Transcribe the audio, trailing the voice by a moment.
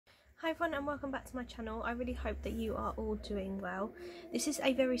Hi everyone and welcome back to my channel. I really hope that you are all doing well. This is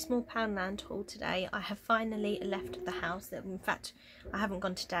a very small Poundland haul today. I have finally left the house. In fact, I haven't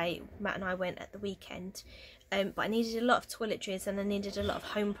gone today. Matt and I went at the weekend. But I needed a lot of toiletries and I needed a lot of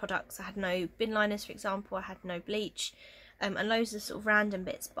home products. I had no bin liners, for example. I had no bleach and loads of sort of random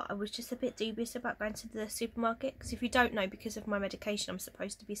bits. But I was just a bit dubious about going to the supermarket. Because if you don't know, because of my medication, I'm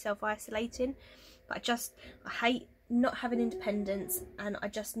supposed to be self-isolating. But I hate not having independence, and I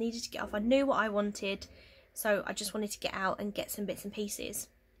just needed to get off. I knew what I wanted, so I just wanted to get out and get some bits and pieces.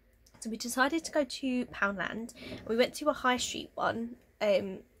 So we decided to go to Poundland. We went to a high street one,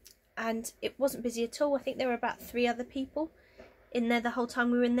 and it wasn't busy at all. I think there were about 3 other people in there the whole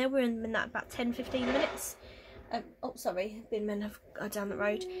time we were in there. We were in that about 10-15 minutes. Oh sorry, bin men have gone down the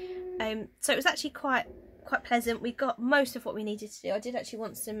road. So it was actually quite pleasant. We got most of what we needed to do. I did actually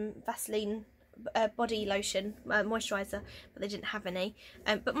want some Vaseline body lotion, moisturiser, but they didn't have any.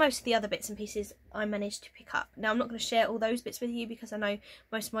 But most of the other bits and pieces I managed to pick up. Now I'm not going to share all those bits with you because I know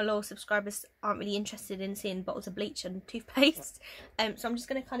most of my loyal subscribers aren't really interested in seeing bottles of bleach and toothpaste. So I'm just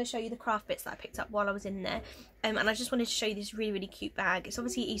going to kind of show you the craft bits that I picked up while I was in there. And I just wanted to show you this really cute bag. It's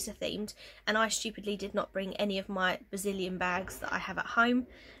obviously Easter themed, and I stupidly did not bring any of my bazillion bags that I have at home.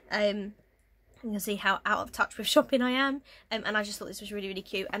 You can see how out of touch with shopping I am, and I just thought this was really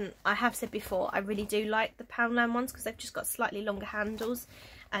cute. And I have said before, I really do like the Poundland ones because they've just got slightly longer handles,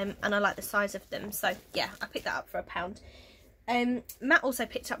 and I like the size of them. So yeah, I picked that up for £1. Matt also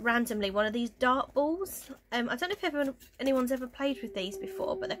picked up randomly one of these dart balls. I don't know if anyone's ever played with these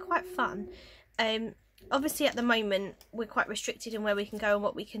before, but they're quite fun. Obviously at the moment we're quite restricted in where we can go and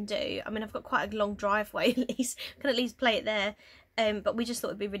what we can do. I mean, I've got quite a long driveway, at least can at least play it there. But we just thought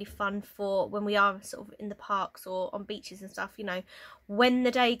it'd be really fun for when we are sort of in the parks or on beaches and stuff, you know, when the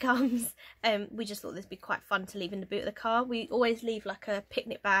day comes. We just thought this would be quite fun to leave in the boot of the car. We always leave like a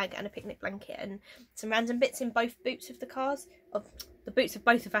picnic bag and a picnic blanket and some random bits in both boots of the cars, of the boots of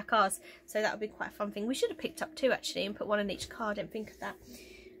both of our cars. So that would be quite a fun thing. We should have picked up 2 actually and put one in each car. I didn't think of that.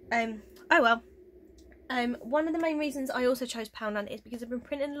 Oh well. One of the main reasons I also chose Poundland is because I've been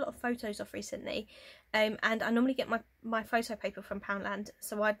printing a lot of photos off recently, and I normally get my photo paper from Poundland,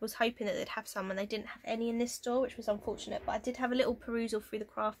 so I was hoping that they'd have some, and they didn't have any in this store, which was unfortunate. But I did have a little perusal through the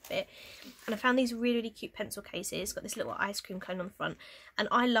craft bit, and I found these really cute pencil cases. Got this little ice cream cone on the front, and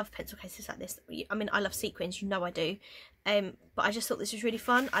I love pencil cases like this. I mean, I love sequins, you know I do, but I just thought this was really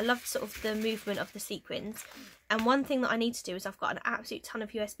fun. I loved sort of the movement of the sequins, and one thing that I need to do is I've got an absolute ton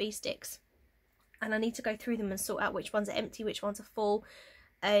of USB sticks. And I need to go through them and sort out which ones are empty, which ones are full,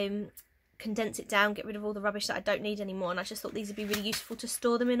 condense it down, get rid of all the rubbish that I don't need anymore. And I just thought these would be really useful to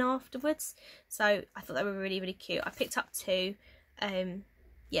store them in afterwards. So I thought they were really cute. I picked up 2.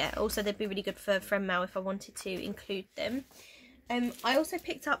 Yeah, also they'd be really good for friend mail if I wanted to include them. I also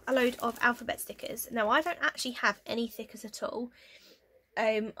picked up a load of alphabet stickers. Now I don't actually have any stickers at all.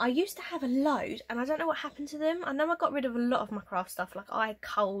 I used to have a load and I don't know what happened to them. I know I got rid of a lot of my craft stuff. Like, I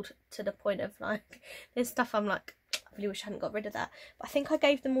culled to the point of like, there's stuff I'm like, I really wish I hadn't got rid of that. But I think I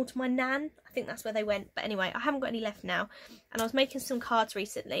gave them all to my nan. I think that's where they went. But anyway, I haven't got any left now. And I was making some cards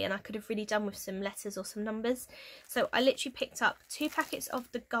recently and I could have really done with some letters or some numbers. So I literally picked up 2 packets of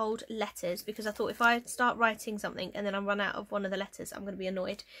the gold letters because I thought if I start writing something and then I run out of one of the letters, I'm going to be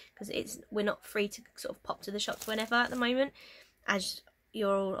annoyed because we're not free to sort of pop to the shops whenever at the moment, as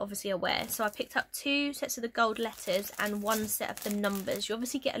you're all obviously aware. So I picked up 2 sets of the gold letters and 1 set of the numbers. You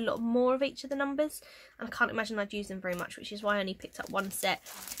obviously get a lot more of each of the numbers, and I can't imagine I'd use them very much, which is why I only picked up 1 set.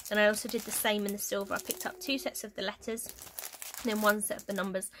 And I also did the same in the silver. I picked up 2 sets of the letters and then 1 set of the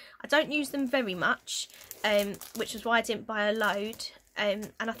numbers. I don't use them very much, which is why I didn't buy a load.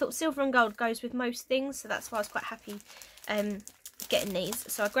 And I thought silver and gold goes with most things, so that's why I was quite happy getting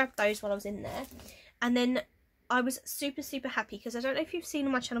these. So I grabbed those while I was in there. And then I was super happy because I don't know if you've seen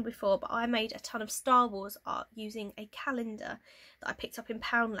on my channel before, but I made a ton of Star Wars art using a calendar that I picked up in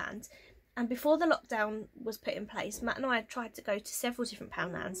Poundland. And before the lockdown was put in place, Matt and I had tried to go to several different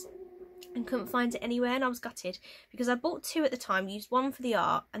Poundlands and couldn't find it anywhere, and I was gutted because I bought 2 at the time, used 1 for the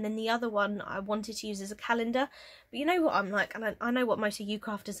art and then the other one I wanted to use as a calendar. But you know what I'm like, and I know what most of you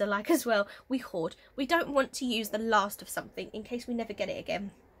crafters are like as well, we hoard. We don't want to use the last of something in case we never get it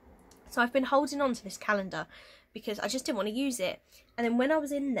again. So I've been holding on to this calendar because I just didn't want to use it. And then when I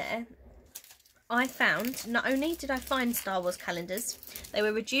was in there, I found, not only did I find Star Wars calendars, they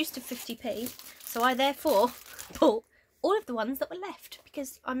were reduced to 50p. So I therefore bought all of the ones that were left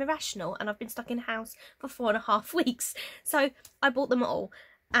because I'm irrational and I've been stuck in a house for 4.5 weeks. So I bought them all.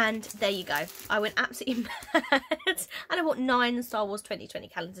 And there you go. I went absolutely mad. And I bought 9 Star Wars 2020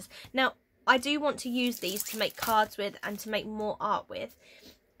 calendars. Now, I do want to use these to make cards with and to make more art with.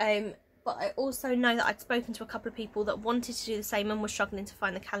 But I also know that I'd spoken to a couple of people that wanted to do the same and were struggling to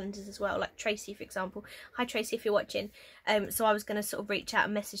find the calendars as well, like Tracy, for example. Hi Tracy, if you're watching. So I was going to sort of reach out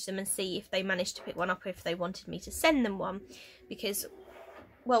and message them and see if they managed to pick one up, or if they wanted me to send them one, because,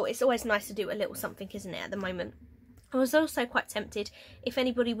 well, it's always nice to do a little something, isn't it, at the moment. I was also quite tempted if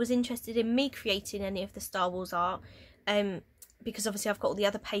anybody was interested in me creating any of the Star Wars art, because obviously I've got all the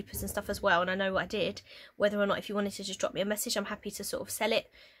other papers and stuff as well, and I know what I did. Whether or not, if you wanted to just drop me a message, I'm happy to sort of sell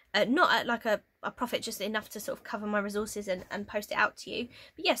it. Not at like a profit, just enough to sort of cover my resources and post it out to you.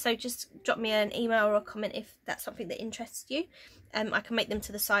 But yeah, so just drop me an email or a comment if that's something that interests you. I can make them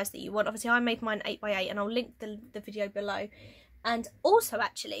to the size that you want. Obviously I made mine 8x8, and I'll link the video below. And also,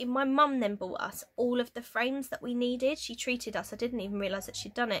 actually, my mum then bought us all of the frames that we needed. She treated us, I didn't even realise that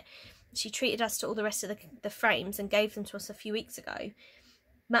she'd done it. She treated us to all the rest of the frames and gave them to us a few weeks ago.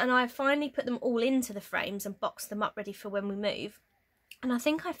 Matt and I finally put them all into the frames and boxed them up ready for when we move. And I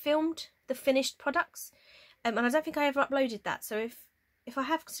think I filmed the finished products, and I don't think I ever uploaded that. So if I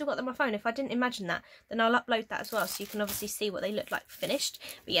have still got them on my phone, if I didn't imagine that, then I'll upload that as well, so you can obviously see what they look like finished.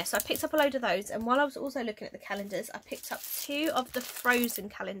 But yeah, so I picked up a load of those, and while I was also looking at the calendars, I picked up 2 of the Frozen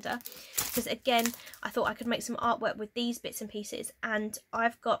calendar, because again, I thought I could make some artwork with these bits and pieces. And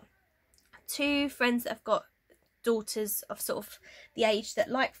I've got 2 friends that have got daughters of sort of the age that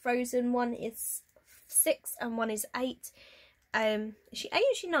like Frozen. One is 6 and one is 8. Is she 8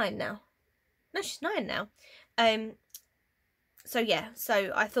 or is she 9 now? No, she's 9 now. So yeah,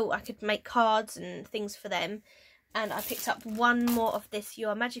 so I thought I could make cards and things for them, and I picked up 1 more of this You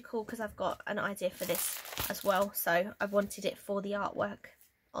Are Magical because I've got an idea for this as well, so I wanted it for the artwork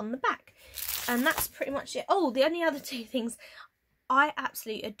on the back. And that's pretty much it. Oh, the only other 2 things, I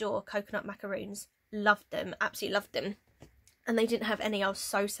absolutely adore coconut macaroons. Loved them, absolutely loved them. And they didn't have any. I was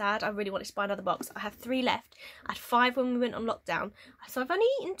so sad. I really wanted to buy another box. I have 3 left. I had 5 when we went on lockdown, so I've only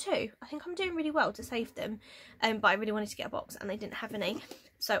eaten 2. I think I'm doing really well to save them, but I really wanted to get a box and they didn't have any.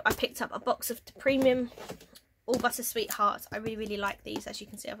 So I picked up a box of the premium all butter sweethearts. I really like these. As you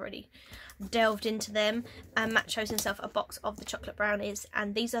can see, I've already delved into them. And Matt chose himself a box of the chocolate brownies,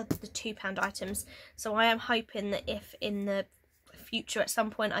 and these are the £2 items. So I am hoping that if in the future at some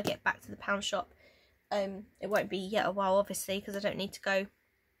point I get back to the pound shop, it won't be yet a while, obviously, because I don't need to go,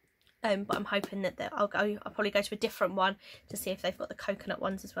 but I'm hoping that I'll probably go to a different one to see if they've got the coconut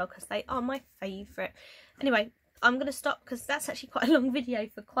ones as well, because they are my favourite. Anyway, I'm going to stop because that's actually quite a long video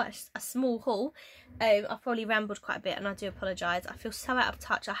for quite a small haul. I've probably rambled quite a bit, and I do apologise. I feel so out of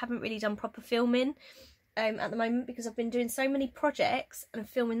touch. I haven't really done proper filming at the moment because I've been doing so many projects and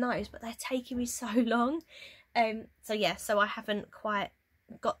filming those, but they're taking me so long. So yeah, so I haven't quite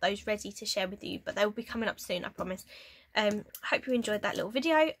got those ready to share with you, but they will be coming up soon, I promise. Hope you enjoyed that little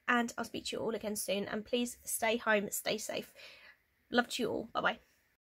video, and I'll speak to you all again soon, and please stay home, stay safe. Love to you all. Bye bye.